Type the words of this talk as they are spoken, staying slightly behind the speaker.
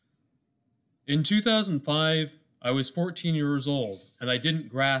In 2005, I was 14 years old, and I didn't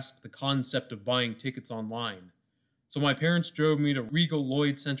grasp the concept of buying tickets online. So my parents drove me to Regal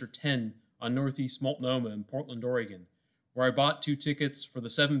Lloyd Center 10 on Northeast Multnomah in Portland, Oregon, where I bought 2 tickets for the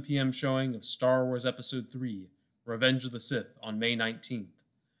 7 p.m. showing of Star Wars Episode 3, Revenge of the Sith, on May 19th.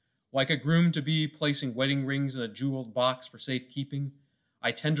 Like a groom-to-be placing wedding rings in a jeweled box for safekeeping,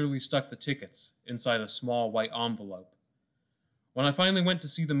 I tenderly stuck the tickets inside a small white envelope. When I finally went to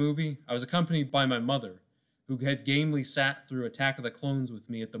see the movie, I was accompanied by my mother, who had gamely sat through Attack of the Clones with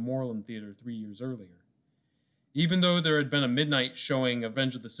me at the Moreland Theater 3 years earlier. Even though there had been a midnight showing of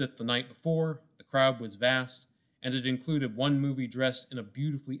Revenge of the Sith the night before, the crowd was vast, and it included one movie dressed in a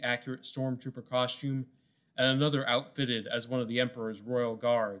beautifully accurate stormtrooper costume, and another outfitted as one of the Emperor's royal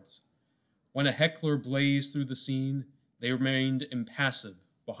guards. When a heckler blazed through the scene, they remained impassive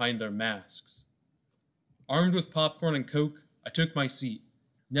behind their masks. Armed with popcorn and Coke, I took my seat,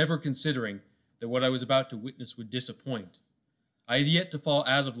 never considering that what I was about to witness would disappoint. I had yet to fall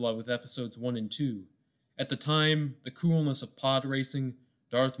out of love with episodes 1 and 2. At the time, the coolness of pod racing,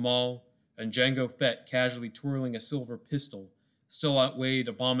 Darth Maul, and Jango Fett casually twirling a silver pistol still outweighed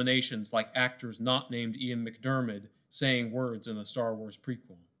abominations like actors not named Ian McDiarmid saying words in a Star Wars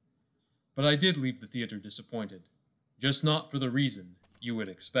prequel. But I did leave the theater disappointed, just not for the reason you would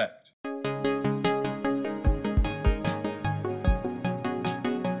expect.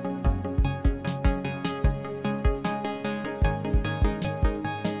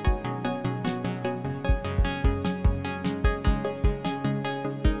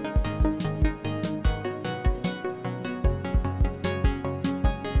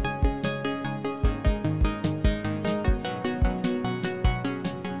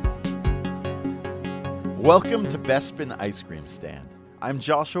 Welcome to Bespin Ice Cream Stand. I'm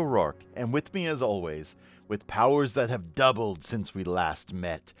Josh O'Rourke, and with me as always, with powers that have doubled since we last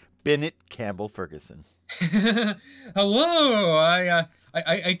met, Bennett Campbell Ferguson. Hello!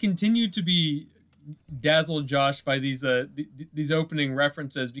 I continue to be dazzled, Josh, by these opening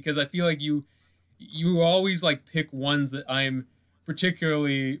references, because I feel like you always like pick ones that I'm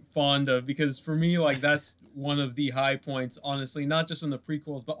particularly fond of, because for me, like, that's one of the high points, honestly, not just in the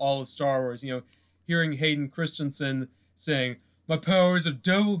prequels, but all of Star Wars. Hearing Hayden Christensen saying, "My powers have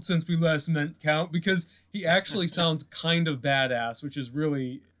doubled since we last met, Count," because he actually sounds kind of badass, which is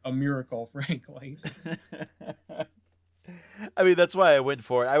really a miracle, frankly. I mean, that's why I went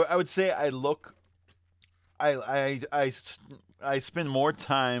for it. I would say I spend more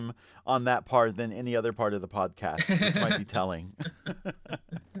time on that part than any other part of the podcast, which might be telling.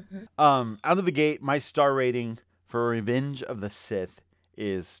 Out of the gate, my star rating for Revenge of the Sith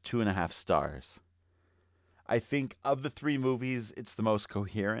is 2.5 stars. I think of the 3 movies, it's the most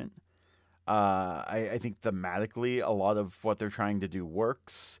coherent. I think thematically, a lot of what they're trying to do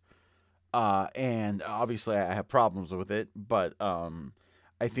works. And obviously I have problems with it, but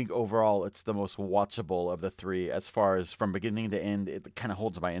I think overall it's the most watchable of the 3 as far as from beginning to end. It kind of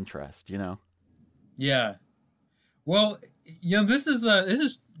holds my interest, Yeah. Well, this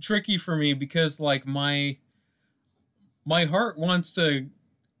is tricky for me because like my heart wants to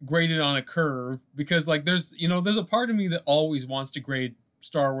grade it on a curve, because like there's a part of me that always wants to grade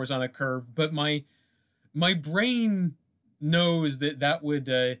Star Wars on a curve, but my brain knows that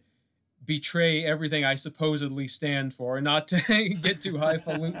would betray everything I supposedly stand for, not to get too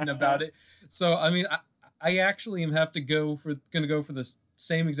highfalutin about it. So I mean, I actually gonna go for the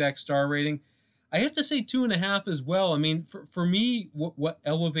same exact star rating. I have to say 2.5 as well. I mean, for me, what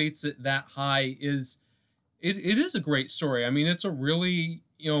elevates it that high is it is a great story. I mean, it's a really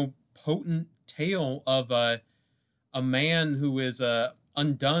potent tale of a man who is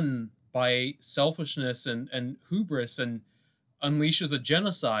undone by selfishness and hubris and unleashes a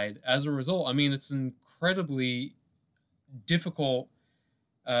genocide as a result. I mean, it's incredibly difficult,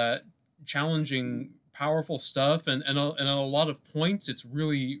 challenging, powerful stuff, and a lot of points it's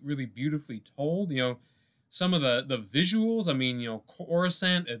really, really beautifully told. Some of the visuals. I mean,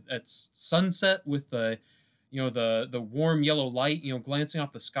 Coruscant at sunset with the the warm yellow light, glancing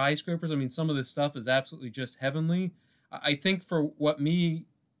off the skyscrapers. I mean, some of this stuff is absolutely just heavenly. I think for me,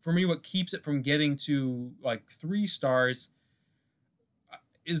 what keeps it from getting to like 3 stars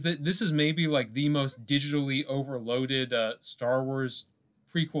is that this is maybe like the most digitally overloaded Star Wars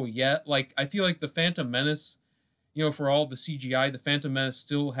prequel yet. Like, I feel like the Phantom Menace, for all the CGI, the Phantom Menace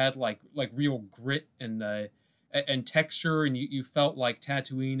still had like real grit and texture, and you felt like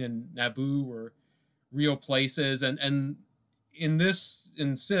Tatooine and Naboo were real places, and in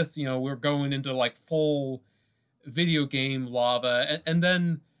Sith, we're going into like full video game lava, and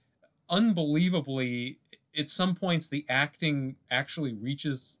then unbelievably at some points the acting actually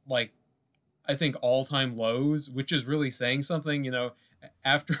reaches like I think, all-time lows, which is really saying something,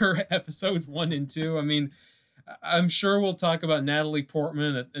 after episodes 1 and 2. I mean, I'm sure we'll talk about Natalie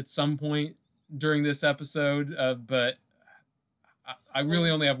Portman at some point during this episode, but I really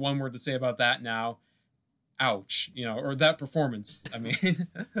only have one word to say about that now. Ouch, or that performance. I mean,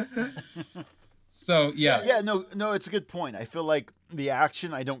 so yeah. Yeah, no, it's a good point. I feel like the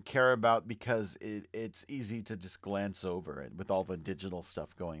action I don't care about because it's easy to just glance over it with all the digital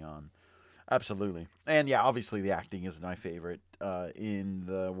stuff going on. Absolutely. And yeah, obviously the acting is my favorite in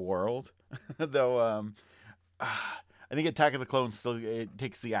the world. Though I think Attack of the Clones still it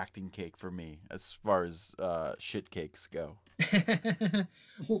takes the acting cake for me as far as shit cakes go.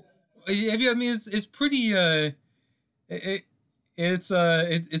 Well, I mean, it's pretty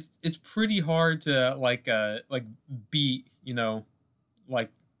it's pretty hard to like beat, like,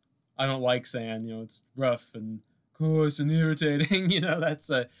 I don't like saying, it's rough and coarse and irritating.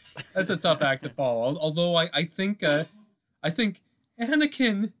 That's a tough act to follow. Although I think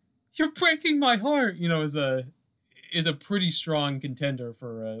Anakin, you're breaking my heart, is a pretty strong contender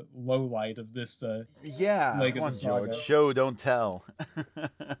for a low light of this yeah, leg come of on, the saga. George. Show, don't tell.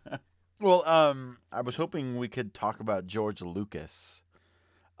 Well, I was hoping we could talk about George Lucas,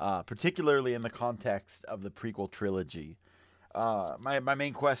 particularly in the context of the prequel trilogy. My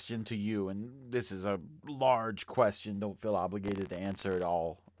main question to you, and this is a large question, don't feel obligated to answer it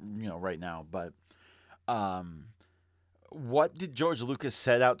all, right now, but what did George Lucas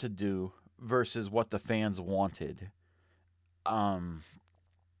set out to do versus what the fans wanted?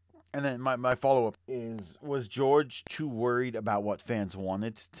 And then my follow-up is, was George too worried about what fans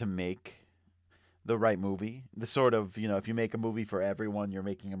wanted to make the right movie? The sort of, if you make a movie for everyone, you're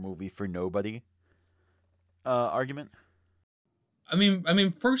making a movie for nobody argument? I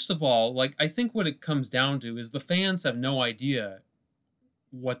mean, first of all, like, I think what it comes down to is the fans have no idea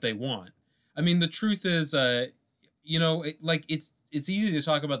what they want. I mean, the truth is, it's easy to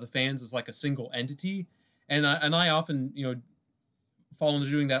talk about the fans as like a single entity, and I often, fall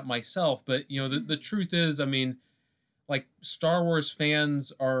into doing that myself. But the truth is, I mean, like, Star Wars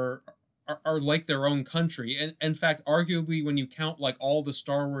fans are like their own country, and in fact, arguably, when you count like all the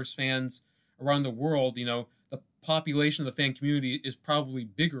Star Wars fans around the world, the population of the fan community is probably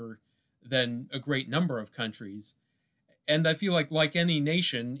bigger than a great number of countries. And I feel like any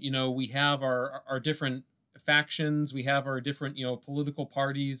nation, we have our different factions, we have our different, political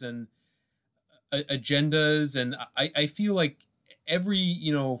parties and agendas, and I feel like every,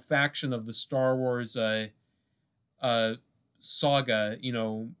 faction of the Star Wars saga,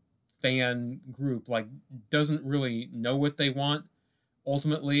 fan group, like, doesn't really know what they want.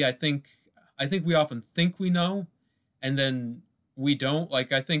 Ultimately, I think we often think we know, and then we don't.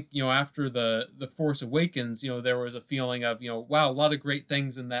 Like, I think, after the Force Awakens, there was a feeling of, wow, a lot of great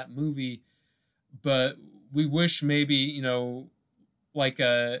things in that movie, but we wish maybe, like,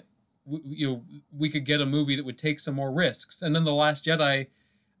 we could get a movie that would take some more risks. And then The Last Jedi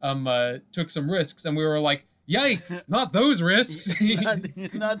took some risks, and we were like, yikes, not those risks.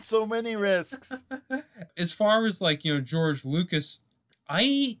 not so many risks. As far as, like, George Lucas,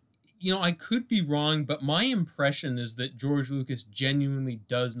 I could be wrong, but my impression is that George Lucas genuinely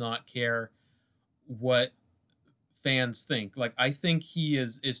does not care what fans think. Like, I think he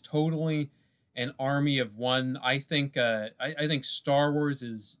is totally an army of one. I think I think Star Wars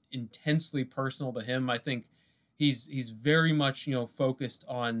is intensely personal to him. I think he's very much, focused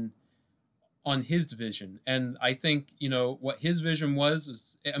on his vision. And I think, what his vision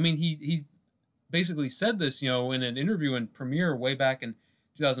was, I mean, he basically said this, in an interview in Premiere way back in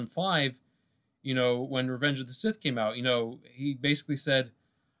 2005, when Revenge of the Sith came out. He basically said,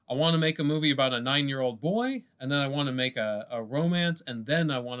 I want to make a movie about a 9-year-old boy, and then I want to make a romance, and then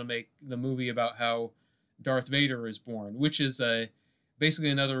I want to make the movie about how Darth Vader is born, which is basically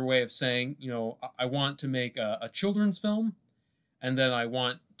another way of saying, I want to make a children's film, and then I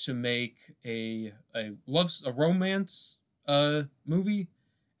want to make a romance movie,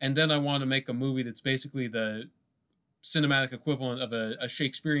 and then I want to make a movie that's basically the cinematic equivalent of a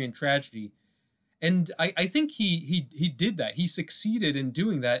Shakespearean tragedy. And I think he did that. He succeeded in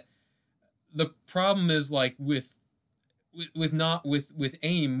doing that. The problem is, like, with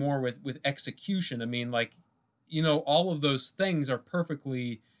aim, more with execution. I mean, like, all of those things are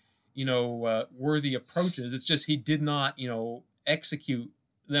perfectly, worthy approaches. It's just he did not, execute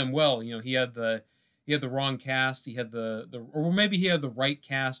them well. He had the wrong cast. He had or maybe he had the right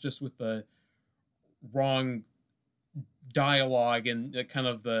cast, just with the wrong dialogue and kind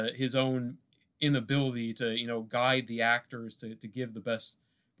of his own inability to guide the actors to give the best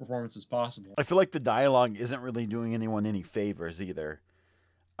performances possible. I feel like the dialogue isn't really doing anyone any favors either.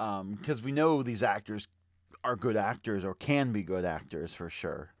 because we know these actors are good actors or can be good actors for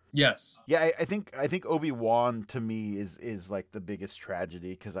sure. Yes. Yeah, I think Obi-Wan to me is like the biggest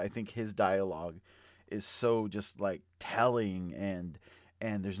tragedy because I think his dialogue is so just like telling and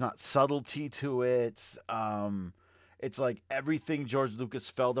there's not subtlety to it. It's like everything George Lucas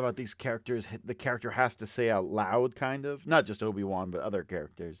felt about these characters, the character has to say out loud, kind of. Not just Obi-Wan, but other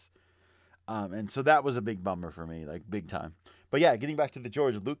characters. And so that was a big bummer for me, like big time. But yeah, getting back to the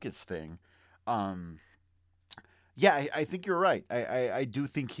George Lucas thing, um, yeah, I think you're right. I do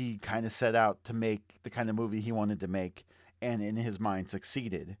think he kind of set out to make the kind of movie he wanted to make, and in his mind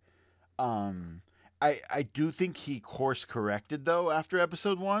succeeded. Um, I do think he course corrected though after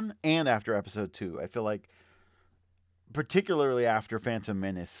episode one and after episode two. I feel like particularly after Phantom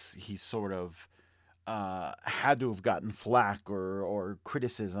Menace, he sort of had to have gotten flack or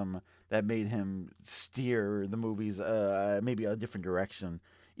criticism that made him steer the movies maybe a different direction,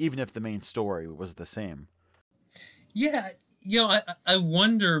 even if the main story was the same. Yeah, I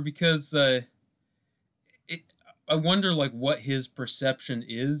wonder because it, I wonder like what his perception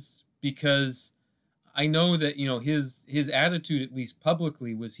is because I know that his attitude at least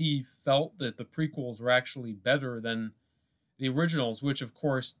publicly was he felt that the prequels were actually better than the originals, which of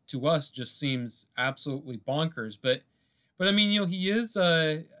course to us just seems absolutely bonkers. But I mean, he is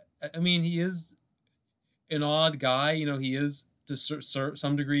an odd guy. He is to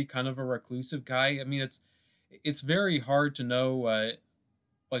some degree kind of a reclusive guy. I mean, it's very hard to know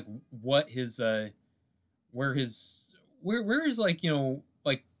like what his where his like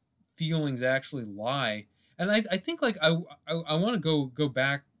like feelings actually lie. And I think like I want to go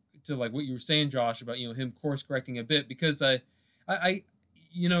back to like what you were saying, Josh, about him course correcting a bit because I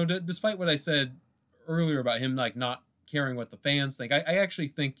despite what I said earlier about him like not caring what the fans think, I actually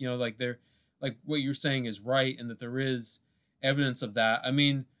think like they're like what you're saying is right and that there is evidence of that. I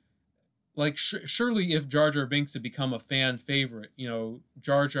mean, like surely if Jar Jar Binks had become a fan favorite,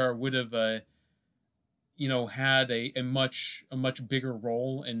 Jar Jar would have had a much bigger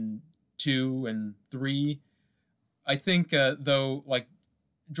role in 2 and 3. I think though like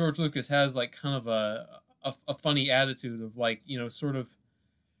George Lucas has like kind of a funny attitude of like sort of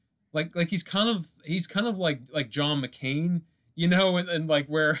like he's kind of like John McCain, and like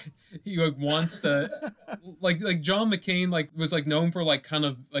where he like wants to like John McCain like was like known for like kind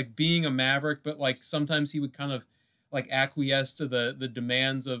of like being a maverick, but like sometimes he would kind of like acquiesce to the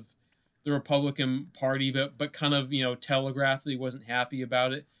demands of the Republican Party, but kind of telegraph that he wasn't happy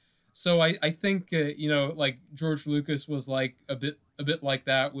about it. So I think like George Lucas was like a bit like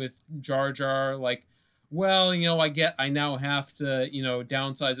that with Jar Jar, like, well, I now have to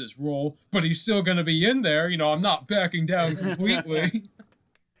downsize his role, but he's still gonna be in there. I'm not backing down completely.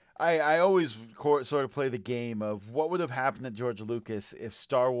 I always sort of play the game of what would have happened to George Lucas if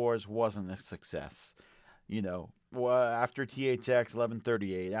Star Wars wasn't a success. After THX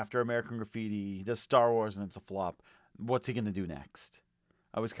 1138, after American Graffiti, he does Star Wars and it's a flop. What's he gonna do next?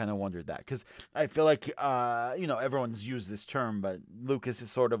 I always kind of wondered that because I feel like everyone's used this term, but Lucas is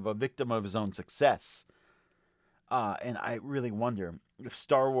sort of a victim of his own success. And I really wonder if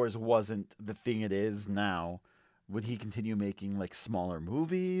Star Wars wasn't the thing it is now, would he continue making like smaller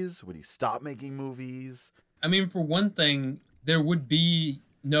movies? Would he stop making movies? I mean, for one thing, there would be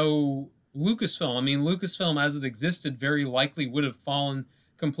no Lucasfilm. I mean, Lucasfilm as it existed very likely would have fallen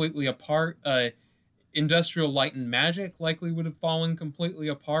completely apart. Industrial Light and Magic likely would have fallen completely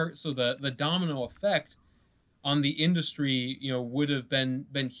apart. So the domino effect on the industry, would have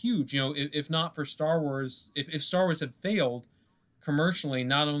been huge. If not for Star Wars, if Star Wars had failed commercially,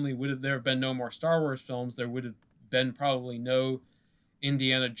 not only would there have been no more Star Wars films, there would have been probably no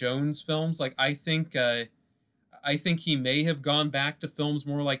Indiana Jones films. Like I think he may have gone back to films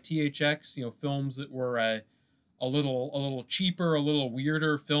more like THX, films that were a little cheaper, a little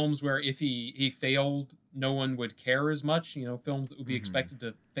weirder, films where if he failed, no one would care as much. Films that would be expected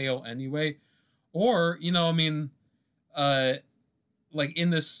to fail anyway. Or I mean, like in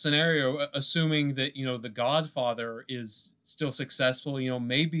this scenario, assuming that The Godfather is still successful,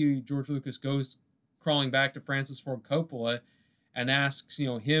 maybe George Lucas goes crawling back to Francis Ford Coppola and asks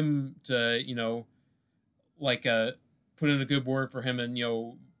him to like put in a good word for him and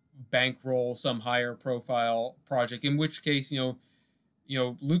bankroll some higher profile project. In which case,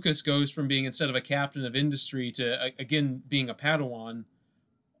 Lucas goes from being, instead of a captain of industry, to again being a Padawan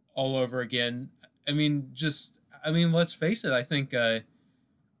all over again. I mean, let's face it. I think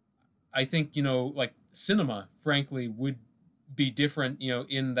like cinema, frankly, would be different,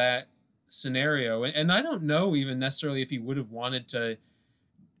 in that scenario. And I don't know even necessarily if he would have wanted to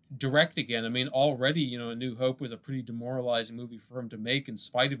direct again. I mean, already, A New Hope was a pretty demoralizing movie for him to make in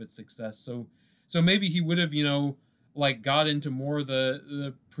spite of its success. So maybe he would have, like got into more of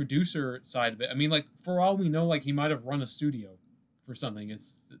the producer side of it. I mean, like for all we know, like he might have run a studio for something.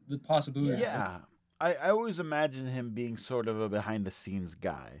 It's the possibility. Yeah. I always imagine him being sort of a behind the scenes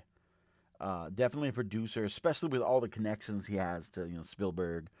guy. Definitely a producer, especially with all the connections he has to,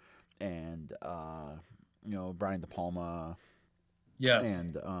 Spielberg and, Brian De Palma Yes.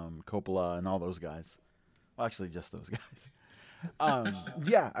 and Coppola and all those guys. Well, actually, just those guys.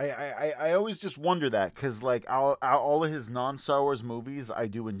 Yeah, I always just wonder that because like all of his non-Star Wars movies I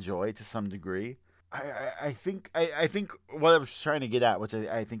do enjoy to some degree. I think what I was trying to get at, which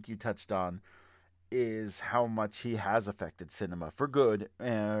I think you touched on, is how much he has affected cinema for good,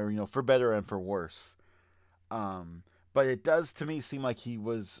 for better and for worse. But it does to me seem like he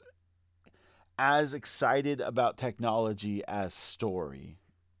was as excited about technology as story,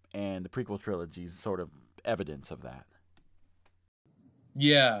 and the prequel trilogy is sort of evidence of that.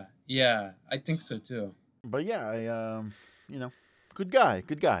 Yeah, I think so too. But yeah, good guy.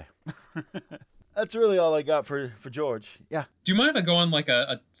 That's really all I got for George. Yeah. Do you mind if I go on like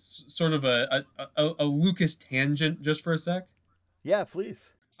a sort of a Lucas tangent just for a sec? Yeah, please.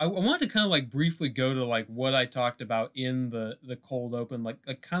 I wanted to kind of like briefly go to like what I talked about in the cold open, like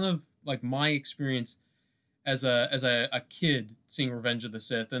kind of like my experience as a kid seeing Revenge of the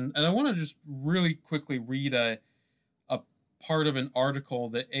Sith, and I want to just really quickly read a part of an article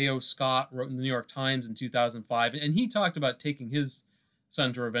that A.O. Scott wrote in the New York Times in 2005, and he talked about taking his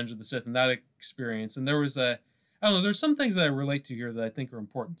son to Revenge of the Sith and that experience. And there was I don't know, there's some things that I relate to here that I think are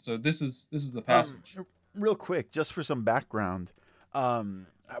important. So this is the passage. Real quick, just for some background,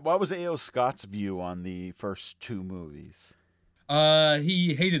 what was A.O. Scott's view on the first two movies?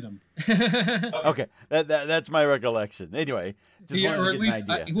 He hated them. Okay, that's my recollection. Anyway, just wanted to get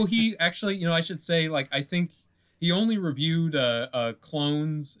an idea. Well, he actually, I should say, like, I think he only reviewed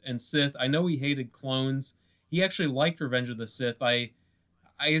Clones and Sith. I know he hated Clones. He actually liked Revenge of the Sith. I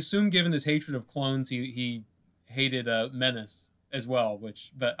assume, given his hatred of Clones, he hated Menace as well.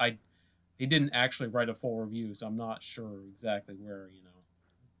 But he didn't actually write a full review, so I'm not sure exactly where.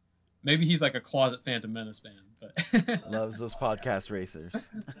 Maybe he's like a closet Phantom Menace fan, but loves those podcast racers.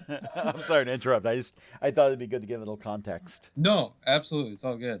 I'm sorry to interrupt. I thought it'd be good to give a little context. No, absolutely, it's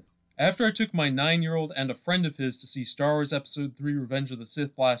all good. After I took my 9-year-old and a friend of his to see Star Wars Episode 3 Revenge of the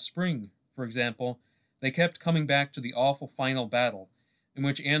Sith last spring, for example, they kept coming back to the awful final battle, in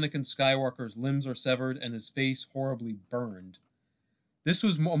which Anakin Skywalker's limbs are severed and his face horribly burned. This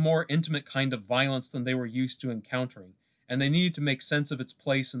was a more intimate kind of violence than they were used to encountering, and they needed to make sense of its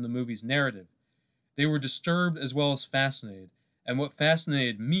place in the movie's narrative. They were disturbed as well as fascinated, and what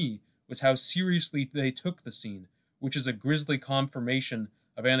fascinated me was how seriously they took the scene, which is a grisly confirmation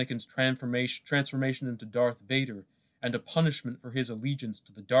of Anakin's transformation into Darth Vader, and a punishment for his allegiance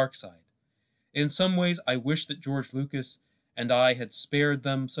to the dark side. In some ways, I wish that George Lucas and I had spared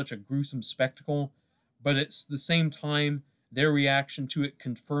them such a gruesome spectacle, but at the same time, their reaction to it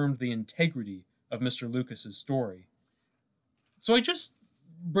confirmed the integrity of Mr. Lucas's story. So I just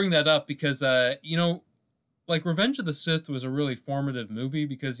bring that up because, like Revenge of the Sith was a really formative movie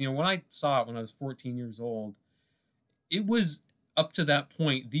because, when I saw it when I was 14 years old, it was up to that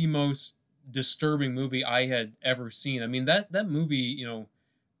point the most disturbing movie I had ever seen. I mean, that movie,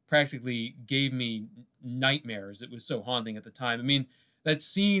 practically gave me nightmares. It was so haunting at the time. I mean, that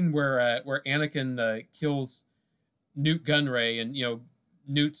scene where Anakin kills Newt Gunray and,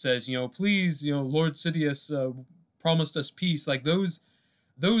 Newt says, please, Lord Sidious promised us peace. Like those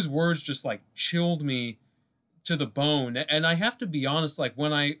words just like chilled me to the bone. And I have to be honest, like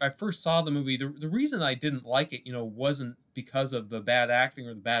when I first saw the movie, the reason I didn't like it, wasn't because of the bad acting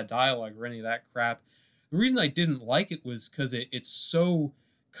or the bad dialogue or any of that crap. The reason I didn't like it was because it's so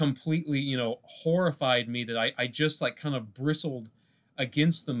completely, horrified me that I just like kind of bristled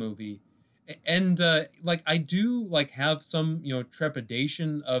against the movie. And like I do like have some,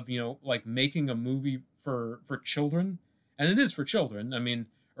 trepidation of, like making a movie for children. And it is for children. I mean,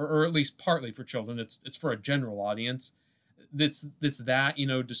 or at least partly for children. It's for a general audience. That's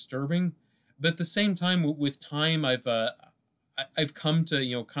disturbing. But at the same time, with time, I've come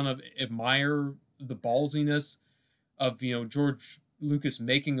to kind of admire the ballsiness of George Lucas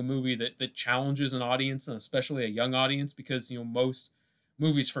making a movie that challenges an audience, and especially a young audience, because most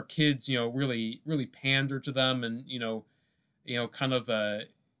movies for kids really pander to them and kind of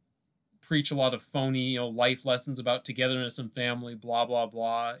preach a lot of phony life lessons about togetherness and family, blah blah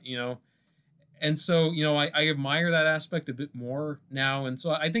blah. And so, I admire that aspect a bit more now. And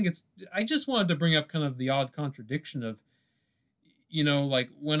so I think I just wanted to bring up kind of the odd contradiction of, like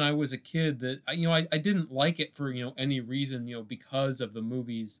when I was a kid, that I didn't like it for any reason, because of the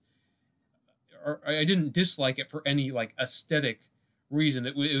movies, or I didn't dislike it for any like aesthetic reason.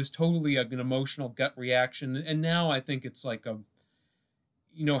 It was totally an emotional gut reaction, and now I think it's like a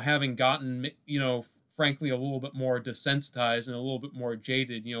having gotten frankly a little bit more desensitized and a little bit more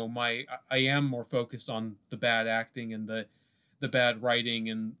jaded. I am more focused on the bad acting and the bad writing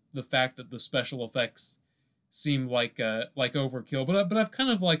and the fact that the special effects seem like overkill. But I've kind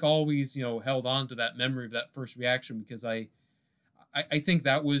of like always held on to that memory of that first reaction, because I think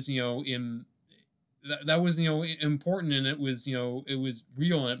that was in that was important, and it was it was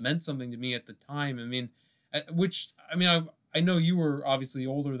real, and it meant something to me at the time. I mean, which I mean I know you were obviously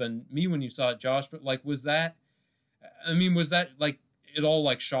older than me when you saw it, Josh, but like was that like it all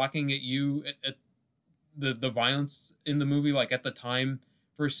like shocking at you at the violence in the movie, like at the time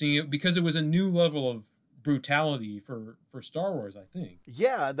for seeing it, because it was a new level of brutality for Star Wars, I think.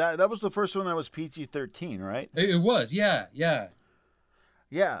 Yeah, that was the first one that was PG-13, right? It was, yeah, yeah.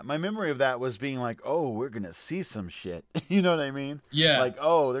 Yeah, my memory of that was being like, oh, we're going to see some shit. You know what I mean? Yeah. Like,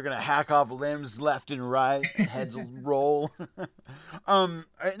 oh, they're going to hack off limbs left and right, heads roll. No,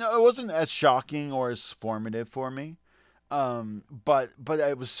 it wasn't as shocking or as formative for me. But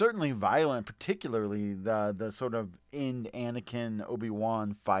it was certainly violent, particularly the sort of end Anakin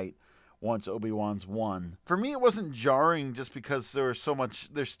Obi-Wan fight once Obi-Wan's won. For me, it wasn't jarring just because there's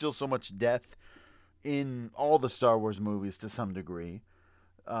still so much death in all the Star Wars movies to some degree.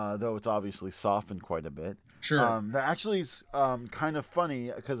 Though it's obviously softened quite a bit. Sure. That actually is kind of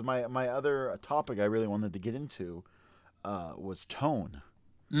funny, because my other topic I really wanted to get into was tone.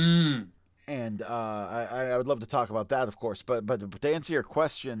 And I would love to talk about that, of course. But to answer your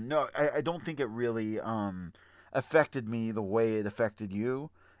question, no, I don't think it really affected me the way it affected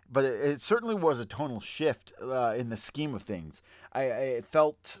you. But it certainly was a tonal shift in the scheme of things. I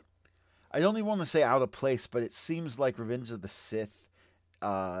felt, I don't even want to say out of place, but it seems like Revenge of the Sith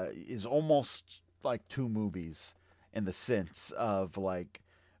is almost like two movies in the sense of like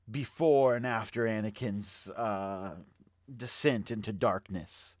before and after Anakin's descent into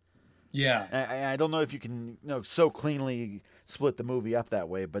darkness. Yeah. I don't know if you can so cleanly split the movie up that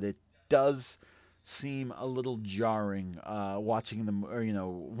way, but it does seem a little jarring watching the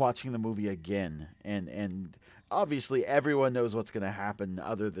movie again, and obviously everyone knows what's going to happen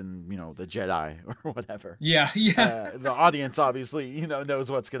other than the Jedi or whatever. Yeah. The audience obviously knows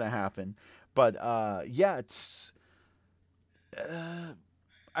what's going to happen, but yeah, it's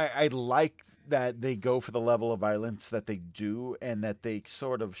I like that they go for the level of violence that they do, and that they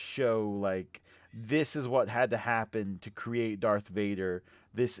sort of show like this is what had to happen to create Darth Vader.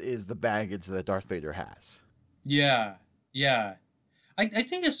 This is the baggage that Darth Vader has. Yeah. Yeah. I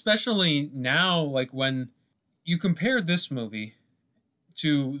think especially now, like when you compare this movie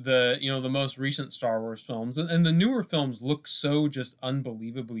to the most recent Star Wars films, and the newer films look so just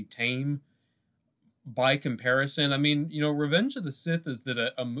unbelievably tame by comparison. I mean, Revenge of the Sith is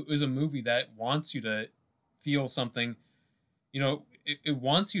a movie that wants you to feel something. It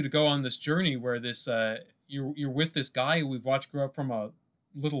wants you to go on this journey where this you're with this guy who we've watched grow up from a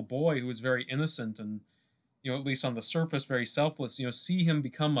little boy who was very innocent and at least on the surface very selfless. See him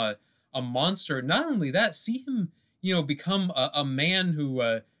become a monster. Not only that, see him become a man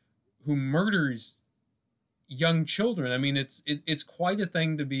who murders young children. I mean, it's quite a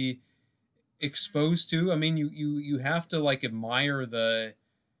thing to be exposed to. I mean, you have to like admire the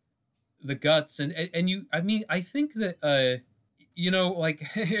guts, and you. I mean, I think that like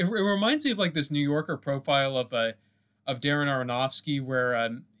it reminds me of like this New Yorker profile of Darren Aronofsky,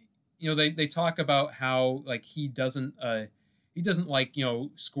 where they talk about how like he doesn't like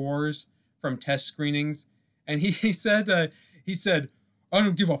scores from test screenings, and he said I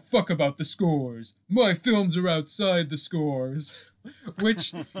don't give a fuck about the scores. My films are outside the scores.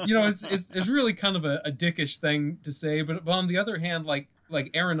 Which it's really kind of a dickish thing to say, but on the other hand, like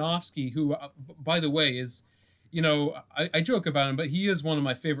Aronofsky, who by the way is I joke about him, but he is one of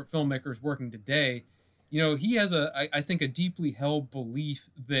my favorite filmmakers working today. He has I think a deeply held belief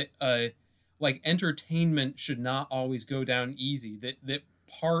that like entertainment should not always go down easy, that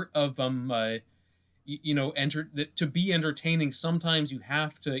part of that to be entertaining, sometimes you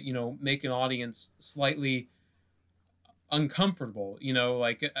have to make an audience slightly uncomfortable.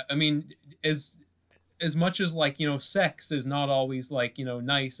 Like I mean, as much as like sex is not always like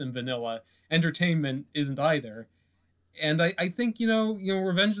nice and vanilla, entertainment isn't either. And I think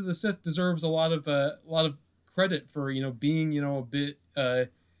Revenge of the Sith deserves a lot of credit for being a bit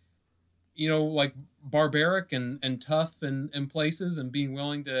like barbaric and tough in places, and being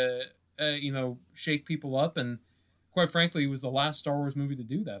willing to shake people up. And quite frankly, it was the last Star Wars movie to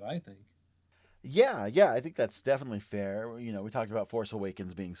do that, I think. Yeah, I think that's definitely fair. You know, we talked about Force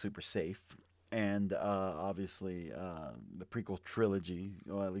Awakens being super safe, and obviously the prequel trilogy,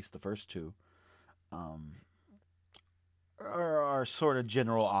 or at least the first two, um, are sort of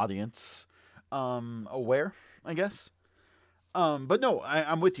general audience aware, I guess. But no,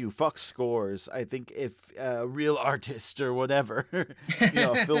 I'm with you. Fuck scores. I think if a real artist or whatever, a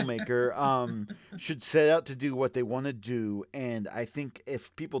filmmaker, should set out to do what they want to do, and I think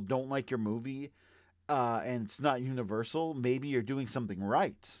if people don't like your movie, and it's not universal, maybe you're doing something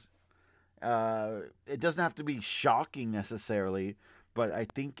right. It doesn't have to be shocking necessarily, but I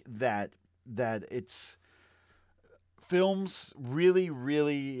think that it's films, really,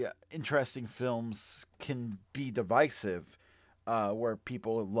 really interesting films can be divisive, where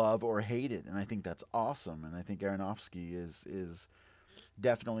people love or hate it, and I think that's awesome. And I think Aronofsky is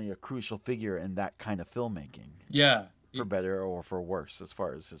definitely a crucial figure in that kind of filmmaking. Yeah, for better or for worse, as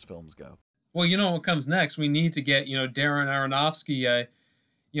far as his films go. Well, you know what comes next? We need to get Darren Aronofsky,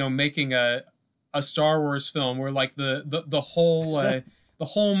 making a Star Wars film where like the whole the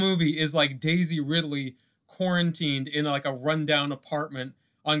whole movie is like Daisy Ridley quarantined in like a rundown apartment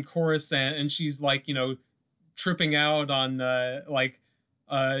on Coruscant, and she's like tripping out on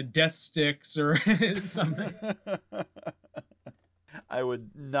death sticks or something. I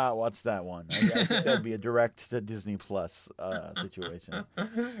would not watch that one. I think that'd be a direct to Disney Plus situation.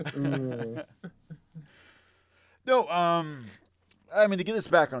 No, I mean, to get us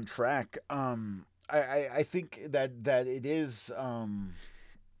back on track, I think that it is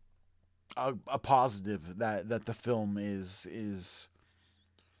a positive that the film is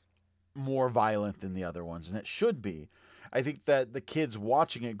more violent than the other ones, and it should be. I think that the kids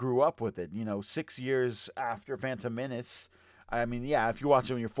watching it grew up with it. 6 years after Phantom Menace. I mean, yeah, if you watch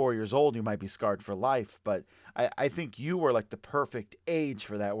it when you're 4 years old, you might be scarred for life. But I think you were like the perfect age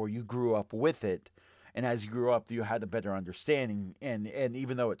for that, where you grew up with it. And as you grew up, you had a better understanding. And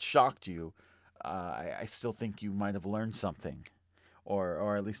even though it shocked you, I still think you might have learned something.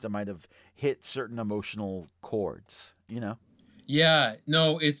 Or at least it might have hit certain emotional chords, Yeah,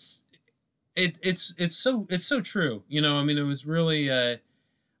 no, it's so true. I mean, it was really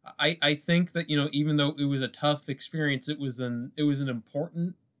I think that even though it was a tough experience, it was an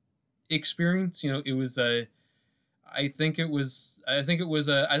important experience. It was I think it was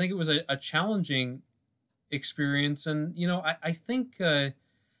a challenging experience, and I think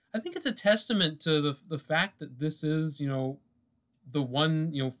it's a testament to the fact that this is the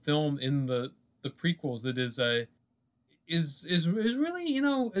one film in the prequels that is really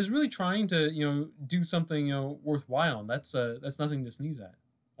is really trying to do something worthwhile, and that's nothing to sneeze at.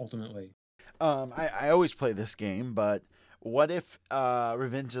 Ultimately, I always play this game, but what if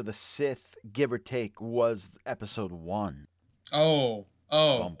Revenge of the Sith, give or take, was episode 1? Oh.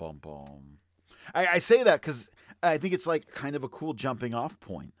 Bum, bum, bum. I say that because I think it's like kind of a cool jumping off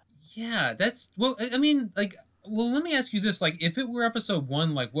point. Yeah, that's I mean, like, let me ask you this: like, if it were episode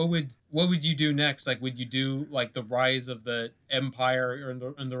 1, like, what would you do next? Like, would you do like the rise of the Empire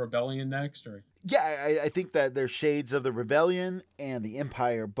and the rebellion next, or? Yeah, I think that there's shades of the rebellion and the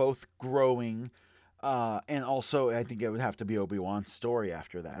Empire both growing, and also I think it would have to be Obi-Wan's story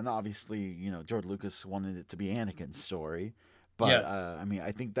after that. And obviously, George Lucas wanted it to be Anakin's story, but yes. I mean,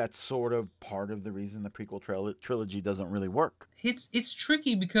 I think that's sort of part of the reason the prequel trilogy doesn't really work. It's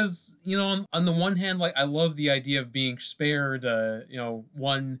tricky because on the one hand, like, I love the idea of being spared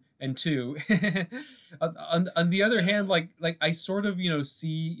 1 and 2. on the other hand, like I sort of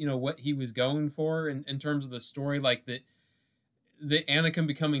see what he was going for in terms of the story, like that the Anakin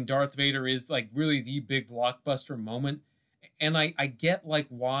becoming Darth Vader is like really the big blockbuster moment, and I get like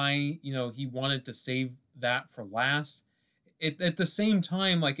why he wanted to save that for last. At the same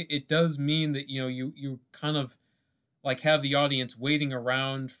time, like, it does mean that you kind of like have the audience waiting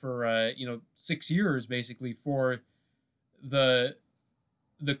around for 6 years basically for the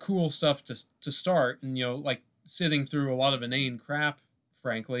cool stuff to start, and like sitting through a lot of inane crap,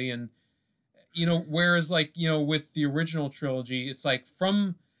 frankly. And whereas like with the original trilogy, it's like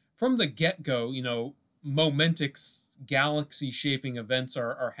from the get-go, momentous galaxy shaping events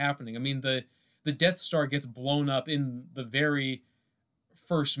are happening. I mean, the Death Star gets blown up in the very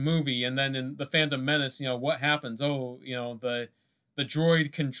first movie, and then in the Phantom Menace, what happens? Oh, the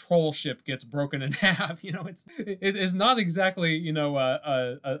droid control ship gets broken in half. It's not exactly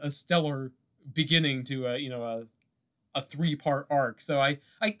a stellar beginning to a 3-part arc. So I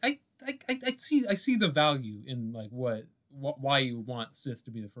see the value in like why you want Sith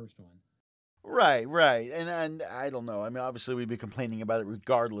to be the first one. Right, and I don't know. I mean, obviously we'd be complaining about it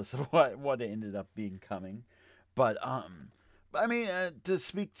regardless of what it ended up becoming. But I mean, to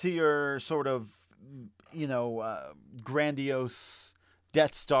speak to your sort of, grandiose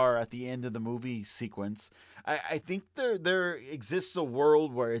Death Star at the end of the movie sequence, I think there exists a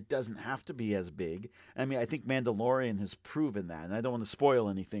world where it doesn't have to be as big. I mean, I think Mandalorian has proven that, and I don't want to spoil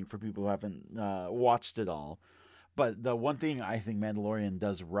anything for people who haven't watched it all. But the one thing I think Mandalorian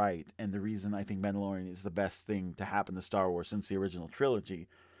does right, and the reason I think Mandalorian is the best thing to happen to Star Wars since the original trilogy,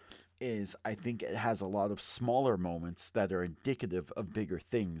 is I think it has a lot of smaller moments that are indicative of bigger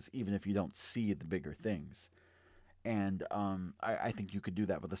things, even if you don't see the bigger things. And I think you could do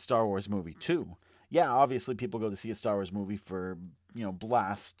that with a Star Wars movie too. Yeah, obviously people go to see a Star Wars movie for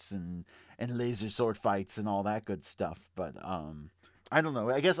blasts and laser sword fights and all that good stuff. But I don't know.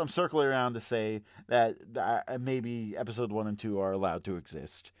 I guess I'm circling around to say that maybe episode 1 and 2 are allowed to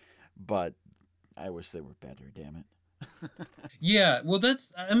exist, but I wish they were better. Damn it. Yeah, well,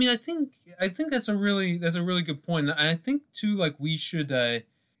 I mean, I think that's a really good point. And I think too, like we should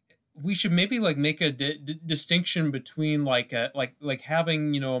maybe like make a distinction between like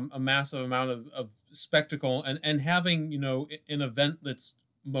having a massive amount of spectacle and having an event that's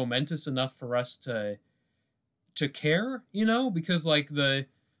momentous enough for us to care, because like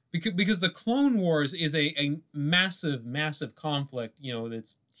because the Clone Wars is a massive conflict,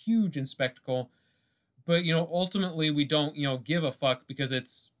 that's huge in spectacle, but ultimately we don't give a fuck because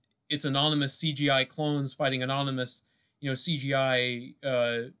it's anonymous CGI clones fighting anonymous CGI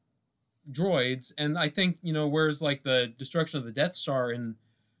droids. And I think whereas like the destruction of the Death Star in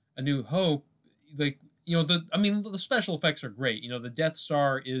A New Hope, like the special effects are great. The Death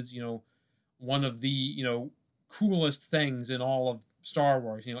Star is one of the coolest things in all of Star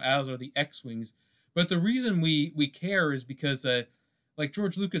Wars, as are the X-wings. But the reason we care is because like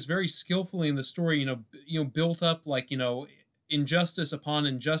George Lucas very skillfully in the story built up like injustice upon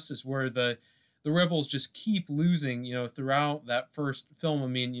injustice, where the rebels just keep losing throughout that first film. I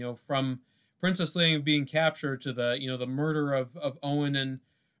mean, from Princess Leia being captured to the the murder of Owen and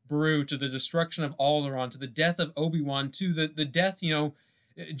Beru, to the destruction of Alderaan, to the death of Obi-Wan, to the death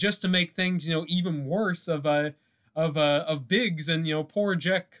just to make things even worse of Biggs and poor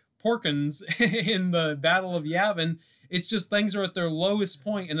Jack Porkins in the Battle of Yavin. It's just things are at their lowest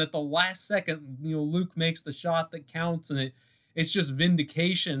point, and at the last second Luke makes the shot that counts, and it's just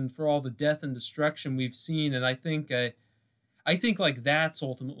vindication for all the death and destruction we've seen. And I think like that's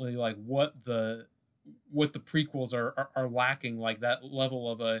ultimately like what the prequels are lacking, like that level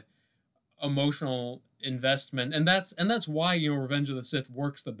of a emotional investment. And that's why Revenge of the Sith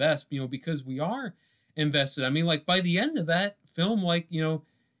works the best, because we are invested. I mean, like by the end of that film, like you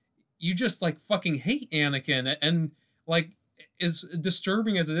just like fucking hate Anakin. And like, as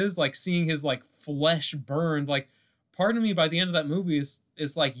disturbing as it is, like seeing his like flesh burned, like part of me by the end of that movie is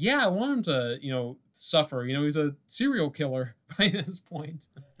like, yeah, I want him to suffer. He's a serial killer by this point.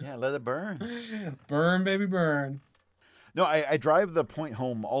 Yeah, let it burn. Burn, baby, burn. No, I drive the point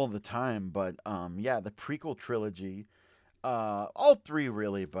home all the time, but yeah, the prequel trilogy, all three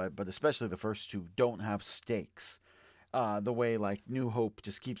really, but especially the first two, don't have stakes. The way like New Hope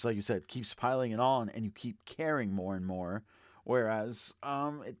just keeps, like you said, keeps piling it on, and you keep caring more and more. Whereas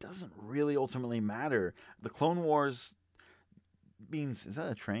it doesn't really ultimately matter. The Clone Wars means, is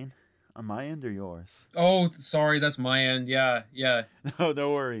that a train on my end or yours? Oh, sorry, that's my end. Yeah.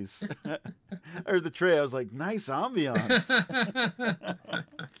 No worries. I heard the train. I was like, nice ambiance.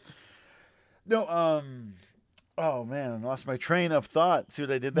 No, oh man, I lost my train of thought. See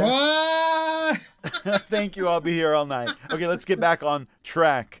what I did there? What? Thank you. I'll be here all night. Okay, let's get back on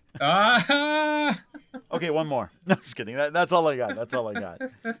track. Okay, one more. No, just kidding. That's all I got.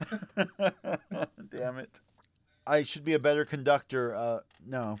 Damn it. I should be a better conductor.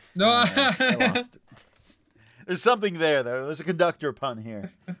 No. I lost it. There's something there, though. There's a conductor pun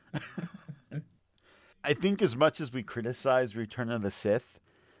here. I think as much as we criticize Return of the Sith,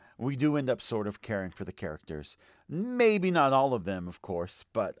 we do end up sort of caring for the characters. Maybe not all of them, of course,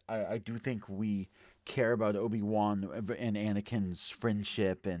 but I do think we care about Obi-Wan and Anakin's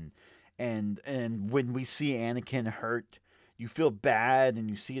friendship, and when we see Anakin hurt, you feel bad and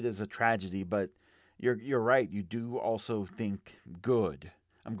you see it as a tragedy, but you're right, you do also think good.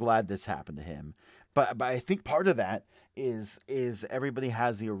 I'm glad this happened to him. But I think part of that is everybody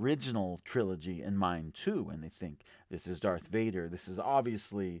has the original trilogy in mind too, and they think this is Darth Vader. This is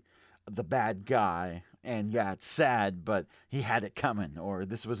obviously the bad guy, and yeah, it's sad, but he had it coming, or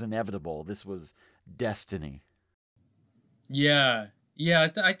this was inevitable. This was destiny. Yeah.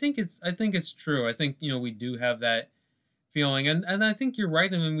 I think it's true. I think we do have that feeling, and I think you're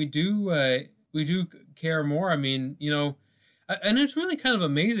right. I mean, we do care more. I mean, And it's really kind of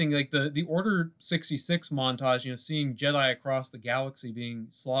amazing, like the Order 66 montage, seeing Jedi across the galaxy being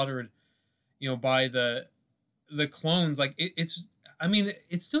slaughtered, by the clones. Like it's, I mean,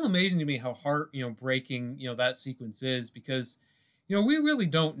 it's still amazing to me how heart, breaking, that sequence is, because, we really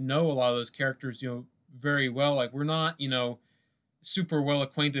don't know a lot of those characters, very well. Like we're not, super well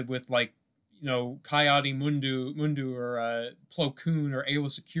acquainted with, like, Coyote Mundu or Plo Koon or Ayla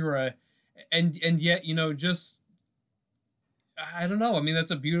Secura, and yet, just, I don't know. I mean,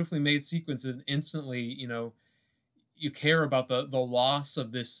 that's a beautifully made sequence, and instantly, you care about the loss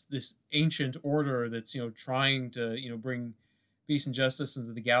of this ancient order that's, trying to, bring peace and justice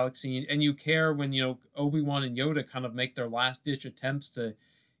into the galaxy, and you care when, Obi-Wan and Yoda kind of make their last ditch attempts to,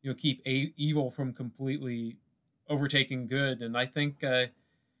 keep evil from completely overtaking good. And I think, I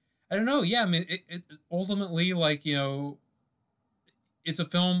don't know. Yeah, I mean, it ultimately, like, it's a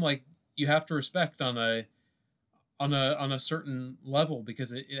film, like, you have to respect on a certain level,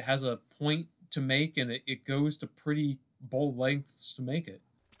 because it has a point to make, and it goes to pretty bold lengths to make it.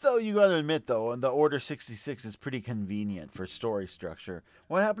 Though you gotta admit, though, the Order 66 is pretty convenient for story structure.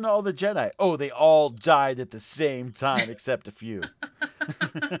 What happened to all the Jedi? Oh, they all died at the same time, except a few.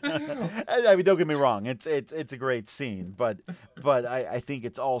 I mean, don't get me wrong, it's a great scene, but I think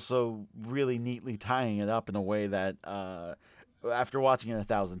it's also really neatly tying it up in a way that, after watching it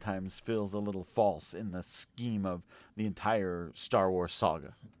 1,000 times, feels a little false in the scheme of the entire Star Wars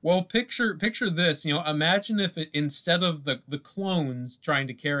saga. Well, picture this. Imagine if instead of the clones trying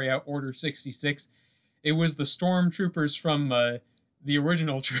to carry out Order 66, it was the stormtroopers from the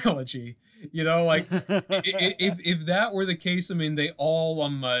original trilogy. Like, if that were the case, I mean, they all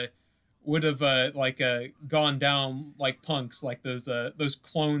would have gone down like punks, like those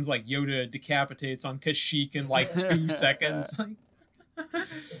clones, like Yoda decapitates on Kashyyyk in like 2 seconds.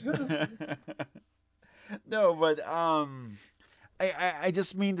 No, but I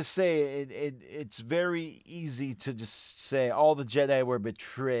just mean to say it's very easy to just say all the Jedi were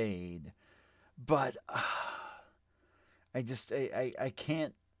betrayed, but I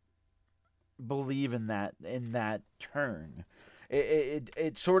can't believe in that turn.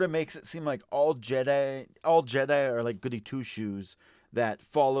 It sort of makes it seem like all Jedi are like goody two shoes that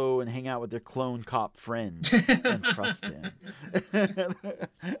follow and hang out with their clone cop friends and trust them.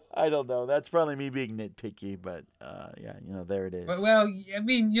 I don't know. That's probably me being nitpicky, but yeah, there it is. Well, I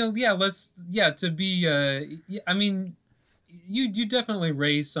mean, to be, I mean, you definitely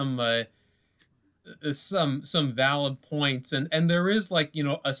raise some valid points, and there is, like,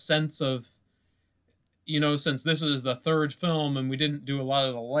 a sense of, since this is the third film and we didn't do a lot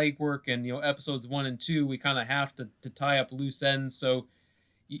of the legwork, and, episodes 1 and 2, we kind of have to tie up loose ends. So,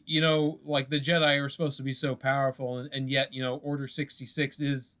 like, the Jedi are supposed to be so powerful, and yet, Order 66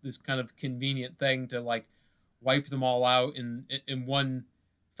 is this kind of convenient thing to, like, wipe them all out in one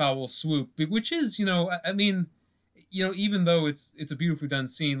foul swoop, which is, I mean, even though it's a beautifully done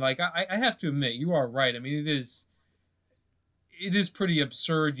scene, like, I have to admit, you are right. I mean, it is pretty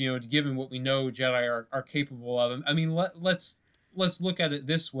absurd, given what we know Jedi are capable of. I mean, let's look at it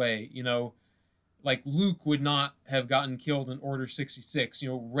this way, like, Luke would not have gotten killed in Order 66.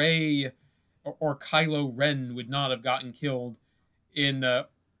 Rey or Kylo Ren would not have gotten killed in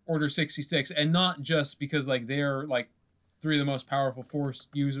Order 66, and not just because, like, they're, like, 3 of the most powerful Force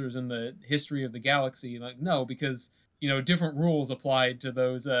users in the history of the galaxy. Like, no, because, different rules applied to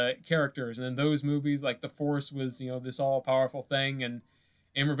those characters. And in those movies, like, the Force was, this all-powerful thing, and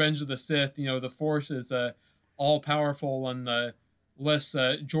in Revenge of the Sith, the Force is all-powerful, and less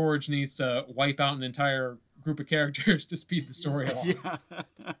George needs to wipe out an entire group of characters to speed the story along. Yeah.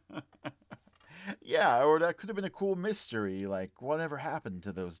 Yeah, or that could have been a cool mystery, like, whatever happened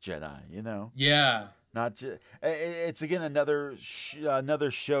to those Jedi, Yeah. Not just, it's again another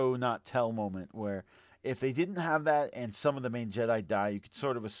show not tell moment, where if they didn't have that and some of the main Jedi die, you could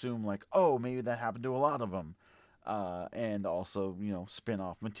sort of assume, like, oh, maybe that happened to a lot of them, and also,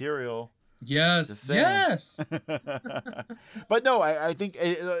 spin-off material. Yes. Yes. But no, I think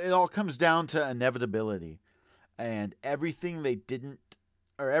it all comes down to inevitability, and everything they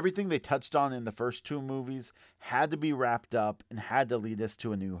touched on in the first 2 movies had to be wrapped up and had to lead us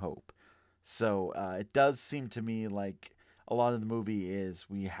to A New Hope. So it does seem to me like a lot of the movie is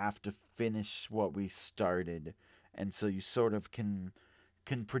we have to finish what we started, and so you sort of can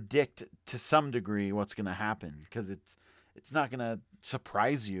predict to some degree what's going to happen, because it's not going to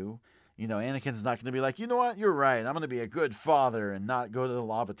surprise you. Anakin's not going to be like, you know what, you're right, I'm going to be a good father and not go to the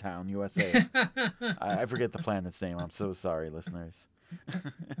Lava Town, USA. I forget the planet's name. I'm so sorry, listeners.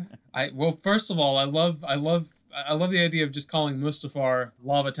 Well, first of all, I love I love the idea of just calling Mustafar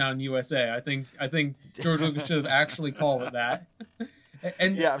Lava Town, USA. I think George Lucas should have actually called it that.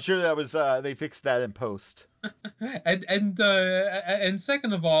 And yeah, I'm sure that was they fixed that in post. and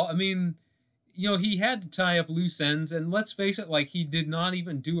second of all, I mean, he had to tie up loose ends, and let's face it, like, he did not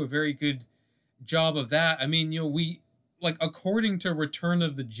even do a very good job of that. I mean, we, like, according to Return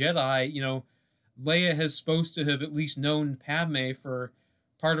of the Jedi, Leia is supposed to have at least known Padme for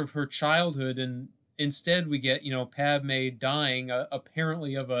part of her childhood, and instead we get, Padme dying,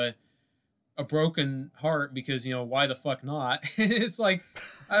 apparently of a broken heart, because why the fuck not? It's like,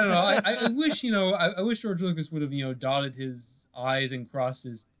 I don't know. I wish I wish George Lucas would have dotted his I's and crossed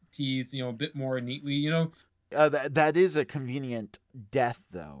his T's a bit more neatly. That is a convenient death,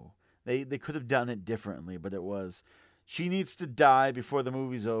 though. They could have done it differently, but it was, she needs to die before the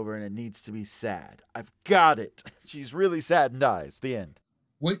movie's over, and it needs to be sad. I've got it. She's really sad and dies. The end.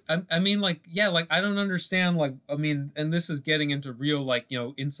 What I mean, like, yeah, like, I don't understand, like, I mean, and this is getting into real, like,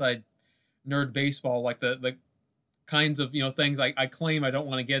 inside nerd baseball, like the kinds of things I claim I don't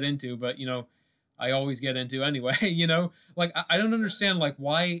want to get into, but I always get into anyway. Like, I don't understand, like,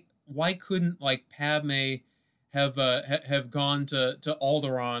 why couldn't, like, Padme have gone to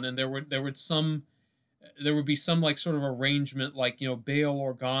Alderaan, and there would be some, like, sort of arrangement, like, Bail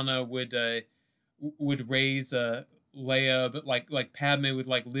Organa would raise Leia, but like Padme would,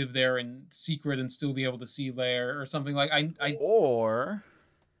 like, live there in secret and still be able to see Leia or something. Like, Or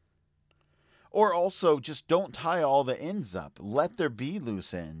also just don't tie all the ends up. Let there be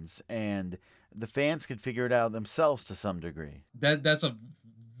loose ends, and the fans can figure it out themselves to some degree. That's a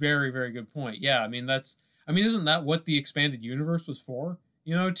very, very good point. Yeah, I mean, isn't that what the expanded universe was for?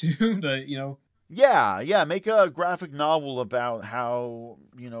 Yeah, make a graphic novel about how,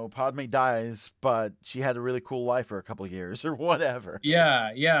 Padme dies, but she had a really cool life for a couple of years or whatever.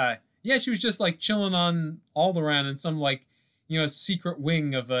 Yeah, she was just, like, chilling on Alderaan in some, like, secret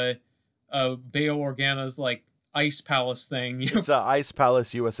wing of Bail Organa's, like, ice palace thing. It's Ice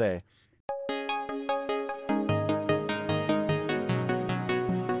Palace USA.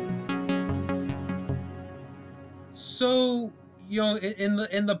 So,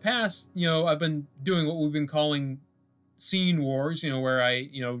 in the past, I've been doing what we've been calling scene wars, where I,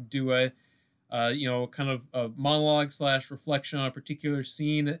 do a kind of a monologue / reflection on a particular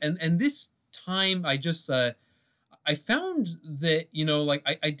scene, and this time I just I found that,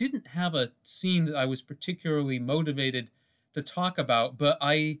 like, I didn't have a scene that I was particularly motivated to talk about, but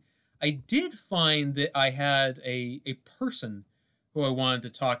I did find that I had a person who I wanted to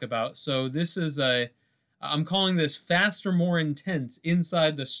talk about. So this is I'm calling this Faster, More Intense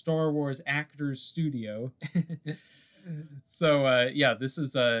inside the Star Wars Actors Studio. So yeah, this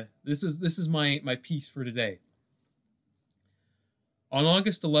is my piece for today. On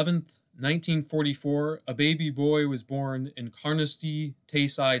August 11th, 1944, a baby boy was born in Carnoustie,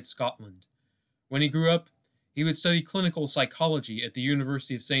 Tayside, Scotland. When he grew up, he would study clinical psychology at the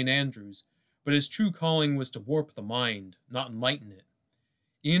University of St. Andrews, but his true calling was to warp the mind, not enlighten it.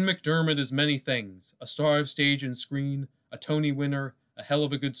 Ian McDiarmid is many things: a star of stage and screen, a Tony winner, a hell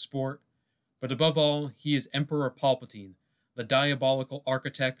of a good sport, but above all, he is Emperor Palpatine, the diabolical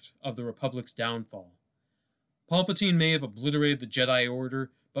architect of the Republic's downfall. Palpatine may have obliterated the Jedi Order,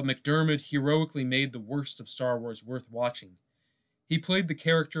 but McDiarmid heroically made the worst of Star Wars worth watching. He played the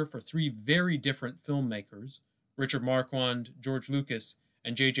character for 3 very different filmmakers, Richard Marquand, George Lucas,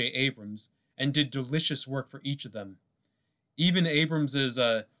 and J.J. Abrams, and did delicious work for each of them. Even Abrams'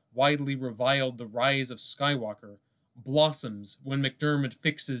 widely reviled The Rise of Skywalker blossoms when McDiarmid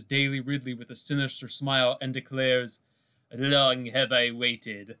fixes Daily Ridley with a sinister smile and declares, "Long have I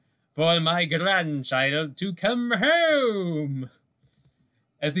waited for my grandchild to come home."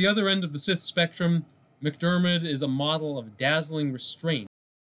 At the other end of the Sith spectrum, McDiarmid is a model of dazzling restraint.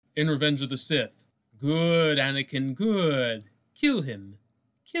 In Revenge of the Sith, "Good, Anakin, good. Kill him.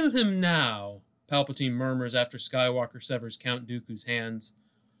 Kill him now," Palpatine murmurs after Skywalker severs Count Dooku's hands.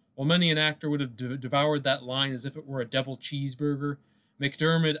 While many an actor would have devoured that line as if it were a double cheeseburger,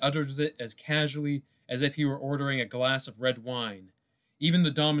 McDiarmid utters it as casually as if he were ordering a glass of red wine. Even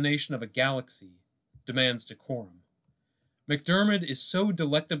the domination of a galaxy demands decorum. McDiarmid is so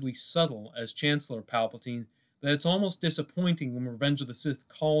delectably subtle as Chancellor Palpatine that it's almost disappointing when Revenge of the Sith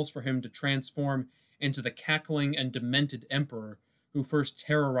calls for him to transform into the cackling and demented Emperor who first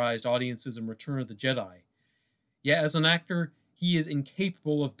terrorized audiences in Return of the Jedi. Yet as an actor, he is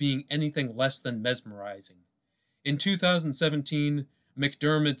incapable of being anything less than mesmerizing. In 2017,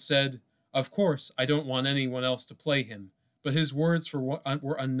 McDiarmid said, "Of course, I don't want anyone else to play him, but his words were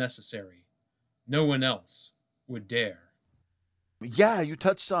unnecessary. No one else would dare." Yeah, you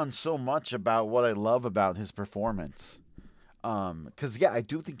touched on so much about what I love about his performance. Because yeah, I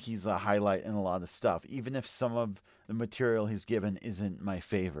do think he's a highlight in a lot of stuff, even if some of the material he's given isn't my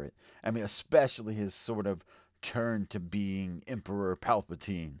favorite. I mean, especially his sort of turn to being Emperor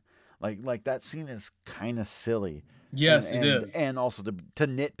Palpatine. Like that scene is kind of silly, and Yes, it and is. and also to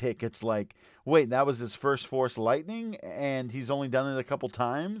nitpick, it's like, wait, that was his first Force lightning, and he's only done it a couple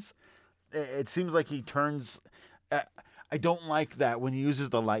times. It seems like he turns. Uh, I don't like that when he uses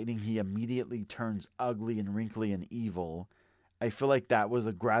the lightning, he immediately turns ugly and wrinkly and evil. I feel like that was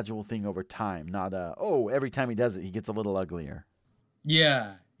a gradual thing over time, not every time he does it, he gets a little uglier.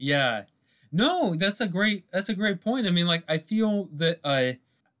 Yeah, yeah. No, that's a great point. I mean, like I feel that I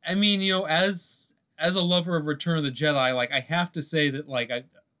mean, as a lover of Return of the Jedi, like I have to say that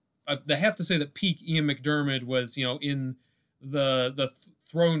I have to say that peak Ian McDermott was, in the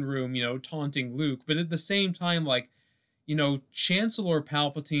throne room, taunting Luke, but at the same time, like, Chancellor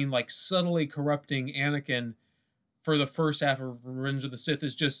Palpatine like subtly corrupting Anakin for the first half of Revenge of the Sith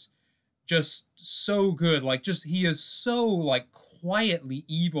is just so good. Like just he is so like quietly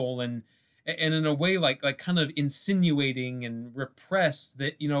evil and in a way like kind of insinuating and repressed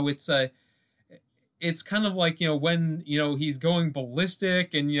that it's kind of like when he's going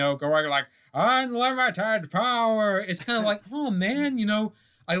ballistic and going like unlimited power. It's kind of like, oh man,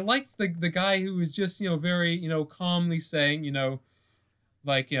 I liked the guy who was just very calmly saying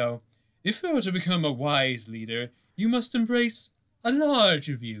like if you were to become a wise leader, you must embrace a large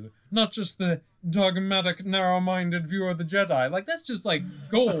view, not just the dogmatic, narrow-minded view of the Jedi. Like that's just like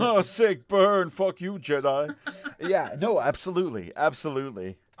gold. Oh, sick burn! Fuck you, Jedi. Yeah, no, absolutely,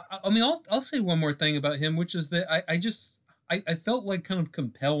 absolutely. I mean, I'll say one more thing about him, which is that I felt like kind of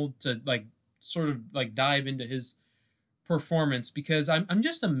compelled to like sort of like dive into his performance because I'm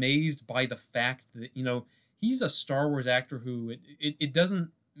just amazed by the fact that he's a Star Wars actor who it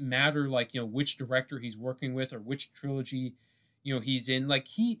doesn't matter like which director he's working with or which trilogy he's in, like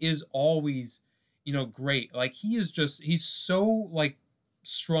he is always great. Like he's so like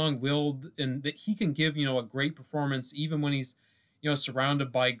strong-willed and that he can give a great performance even when he's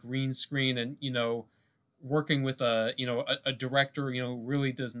surrounded by green screen and working with a director who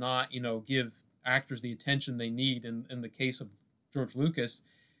really does not give actors the attention they need. In the case of George Lucas,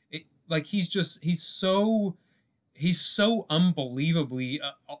 like he's so unbelievably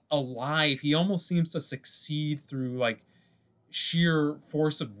alive. He almost seems to succeed through like sheer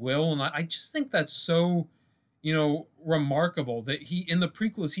force of will, and I just think that's so remarkable that he in the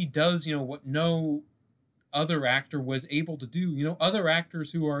prequels he does what no other actor was able to do. Other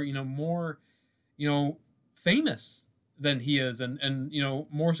actors who are more you know famous than he is and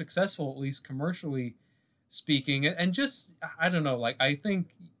more successful, at least commercially speaking, and just I don't know, like I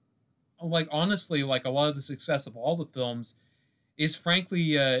think like honestly like a lot of the success of all the films is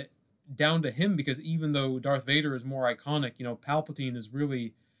frankly down to him, because even though Darth Vader is more iconic, Palpatine is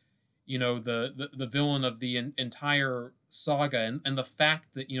really the villain of the entire saga, and the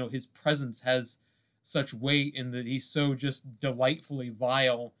fact that his presence has such weight and that he's so just delightfully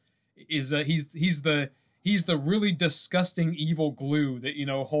vile is he's the really disgusting evil glue that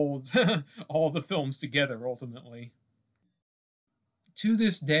holds all the films together ultimately. To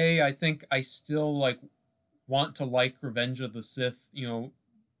this day, I think I still like want to like Revenge of the Sith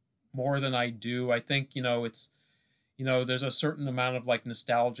more than I do. I think it's there's a certain amount of like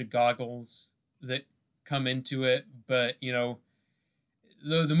nostalgia goggles that come into it, but the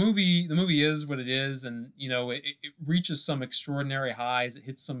movie is what it is, and it reaches some extraordinary highs, it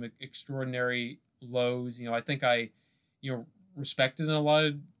hits some extraordinary lows. I think I respect it in a lot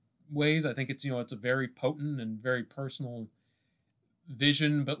of ways. I think it's a very potent and very personal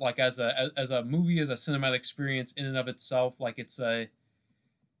vision, but like as a movie, as a cinematic experience in and of itself, like it's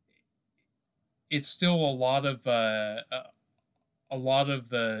still a lot of the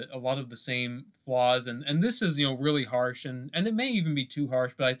same flaws, and this is really harsh, and it may even be too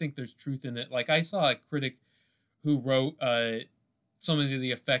harsh, but I think there's truth in it. Like I saw a critic who wrote something to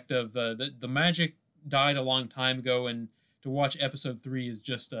the effect of the magic died a long time ago, and to watch episode 3 is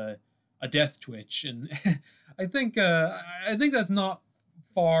just a death twitch. And I think that's not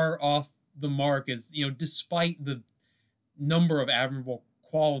far off the mark, as despite the number of admirable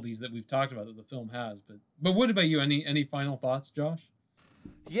qualities that we've talked about that the film has. But what about you? Any final thoughts, Josh?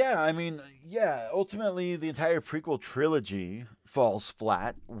 Yeah, I mean, yeah, ultimately the entire prequel trilogy falls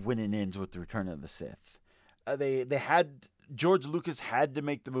flat when it ends with the Return of the Sith. They had George Lucas had to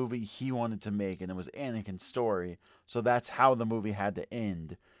make the movie he wanted to make, and it was Anakin's story, so that's how the movie had to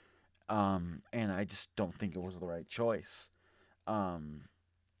end. And I just don't think it was the right choice. Um,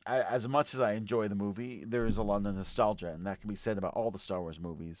 as much as I enjoy the movie, there is a lot of nostalgia, and that can be said about all the Star Wars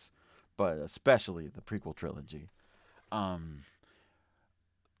movies, but especially the prequel trilogy. Um,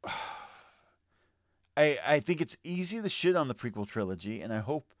 I think it's easy to shit on the prequel trilogy, and I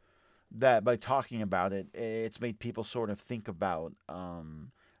hope that by talking about it, it's made people sort of think about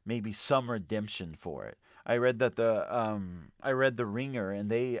maybe some redemption for it. I read the Ringer, and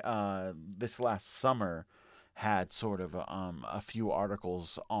they this last summer had sort of a few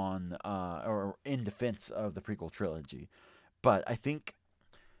articles on or in defense of the prequel trilogy, but I think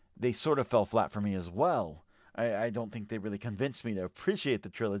they sort of fell flat for me as well. I don't think they really convinced me to appreciate the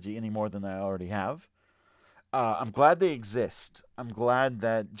trilogy any more than I already have. I'm glad they exist. I'm glad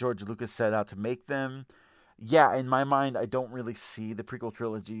that George Lucas set out to make them. Yeah, in my mind, I don't really see the prequel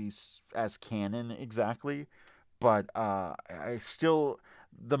trilogies as canon exactly, but I still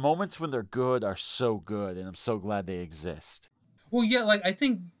the moments when they're good are so good, and I'm so glad they exist. Well, yeah, like I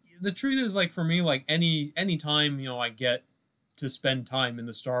think the truth is like for me, like any time I get to spend time in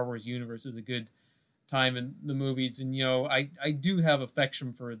the Star Wars universe is a good time in the movies, and I do have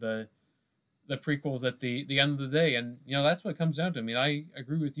affection for the prequels at the end of the day, and that's what it comes down to. I mean, I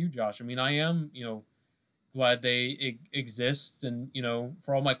agree with you, Josh. I mean, I am glad they exist, and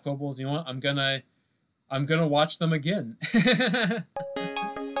for all my quibbles, you know what, I'm gonna watch them again.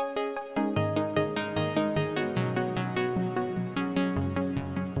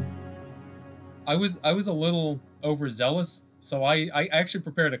 I was a little overzealous, so I actually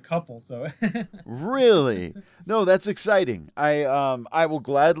prepared a couple. So Really? No, that's exciting. I will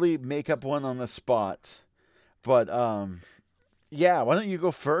gladly make up one on the spot. But yeah, why don't you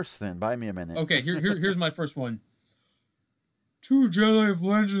go first then? Buy me a minute. okay, here's my first one. Two Jedi have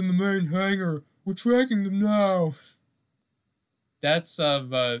landed in the main hangar. We're tracking them now. That's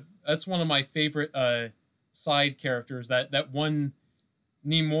one of my favorite side characters. That one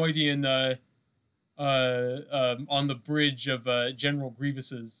Neimoidian on the bridge of General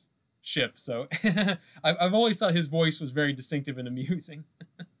Grievous's ship. So I've always thought his voice was very distinctive and amusing.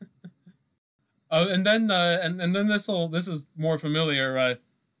 And then this is more familiar.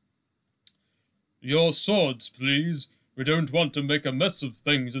 Your swords, please. We don't want to make a mess of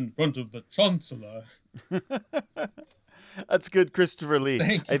things in front of the Chancellor. That's good, Christopher Lee.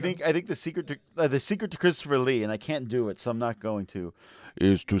 Thank you. I think the secret to Christopher Lee, and I can't do it, so I'm not going to,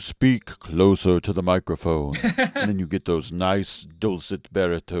 is to speak closer to the microphone, and then you get those nice dulcet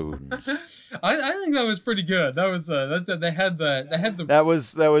baritones. I think that was pretty good. That was they had the That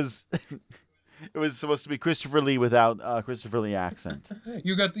was. It was supposed to be Christopher Lee without Christopher Lee accent.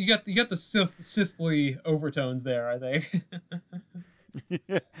 you got the Sithly overtones there, I think.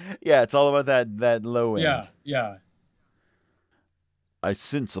 Yeah, it's all about that low end. Yeah. I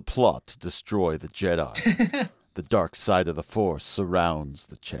sense a plot to destroy the Jedi. The dark side of the Force surrounds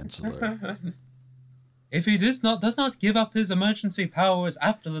the Chancellor. If he does not give up his emergency powers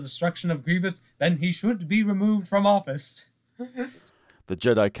after the destruction of Grievous, then he should be removed from office. The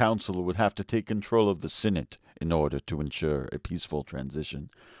Jedi Council would have to take control of the Senate in order to ensure a peaceful transition.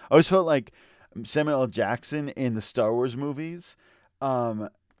 I always felt like Samuel L. Jackson in the Star Wars movies,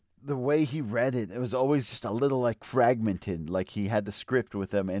 the way he read it, it was always just a little like fragmented, like he had the script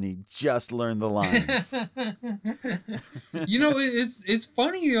with him and he just learned the lines. It's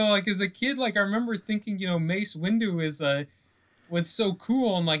funny, like as a kid, like I remember thinking, Mace Windu was so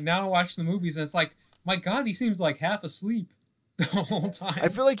cool, and like now I watch the movies and it's like, my God, he seems like half asleep the whole time. I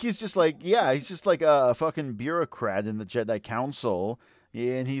feel like he's just like a fucking bureaucrat in the Jedi Council.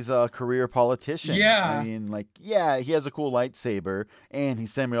 Yeah, and he's a career politician. Yeah. I mean, like, yeah, he has a cool lightsaber, and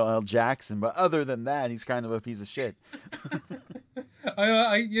he's Samuel L. Jackson, but other than that, he's kind of a piece of shit.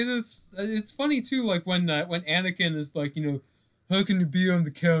 It's funny too, like when Anakin is like, how can you be on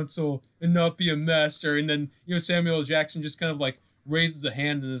the council and not be a master? And then Samuel L. Jackson just kind of like raises a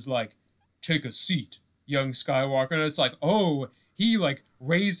hand and is like, take a seat, young Skywalker. And it's like, oh, he like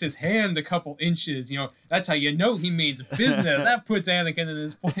raised his hand a couple inches. That's how he means business. That puts Anakin in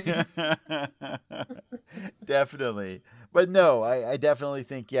his place. Definitely. But no, I definitely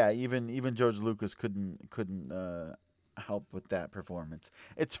think, yeah, even George Lucas couldn't help with that performance.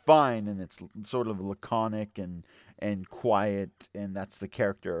 It's fine, and it's sort of laconic and quiet, and that's the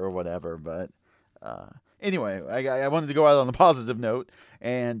character or whatever. But anyway, I wanted to go out on a positive note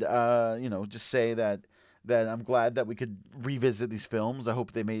and just say that I'm glad that we could revisit these films. I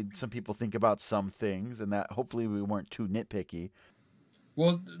hope they made some people think about some things, and that hopefully we weren't too nitpicky.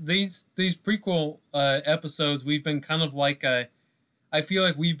 Well, these prequel episodes, we've been kind of like I feel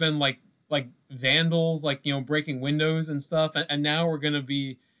like we've been like vandals, like breaking windows and stuff, and now we're gonna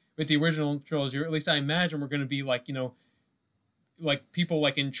be with the original trilogy, or at least I imagine we're gonna be like like people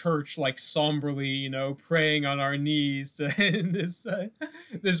like in church, like somberly, you know, praying on our knees to in this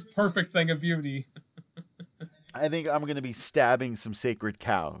perfect thing of beauty. I think I'm going to be stabbing some sacred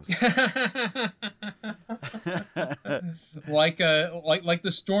cows. like the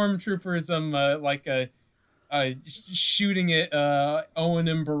stormtroopers, shooting at Owen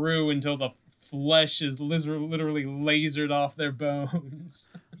and Beru until the flesh is literally lasered off their bones.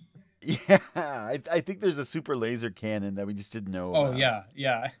 Yeah, I think there's a super laser cannon that we just didn't know about. Oh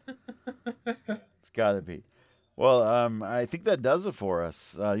yeah. It's got to be. Well, I think that does it for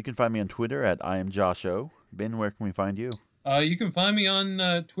us. You can find me on Twitter at I am Josh O. Ben, where can we find you? You can find me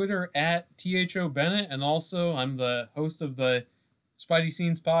on Twitter at THO Bennett, and also I'm the host of the Spidey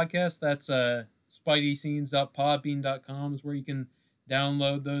Scenes podcast. That's spideyscenes.podbean.com is where you can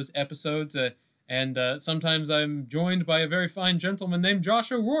download those episodes. And sometimes I'm joined by a very fine gentleman named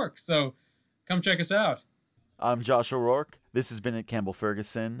Josh O'Rourke, so come check us out. I'm Josh O'Rourke. This has been Campbell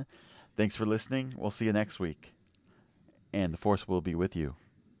Ferguson. Thanks for listening. We'll see you next week. And the Force will be with you,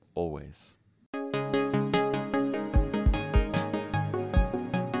 always.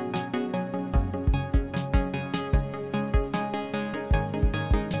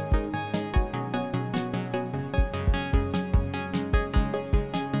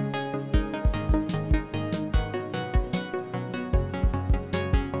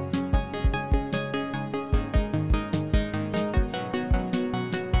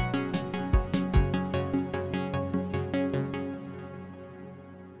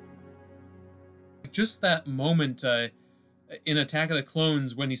 Just that moment in Attack of the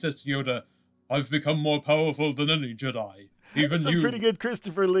Clones when he says to Yoda, "I've become more powerful than any Jedi, even That's you." a pretty good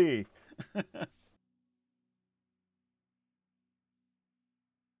Christopher Lee.